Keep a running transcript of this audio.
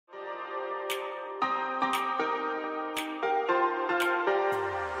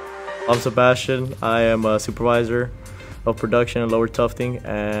I'm Sebastian. I am a supervisor of production at Lower Tufting,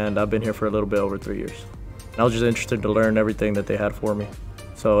 and I've been here for a little bit over 3 years. I was just interested to learn everything that they had for me.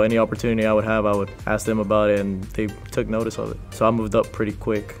 So any opportunity I would have, I would ask them about it, and they took notice of it. So I moved up pretty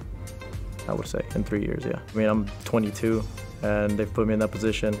quick, I would say, in 3 years, yeah. I mean, I'm 22, and they've put me in that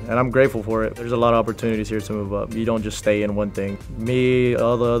position, and I'm grateful for it. There's a lot of opportunities here to move up. You don't just stay in one thing. Me,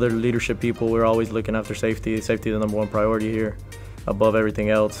 all the other leadership people, we're always looking after safety. Safety is the #1 priority here, above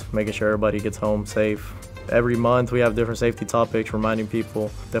everything else, making sure everybody gets home safe. Every month we have different safety topics, reminding people,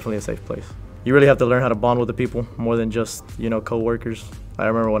 definitely a safe place. You really have to learn how to bond with the people more than just, co-workers. I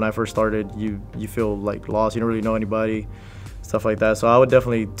remember when I first started, you feel like lost, you don't really know anybody, stuff like that. So I would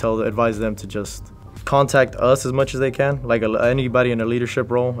definitely advise them to just contact us as much as they can, like anybody in a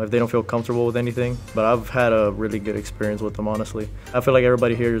leadership role, if they don't feel comfortable with anything. But I've had a really good experience with them, honestly. I feel like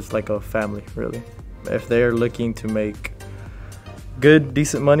everybody here is like a family, really. If they're looking to make good,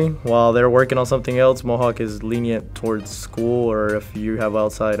 decent money while they're working on something else, Mohawk is lenient towards school, or if you have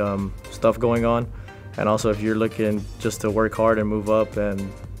outside stuff going on. And also if you're looking just to work hard and move up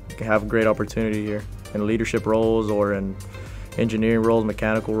and have great opportunity here in leadership roles or in engineering roles,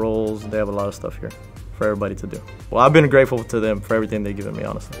 mechanical roles, they have a lot of stuff here for everybody to do. Well, I've been grateful to them for everything they've given me,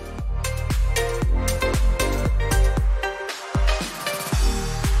 honestly.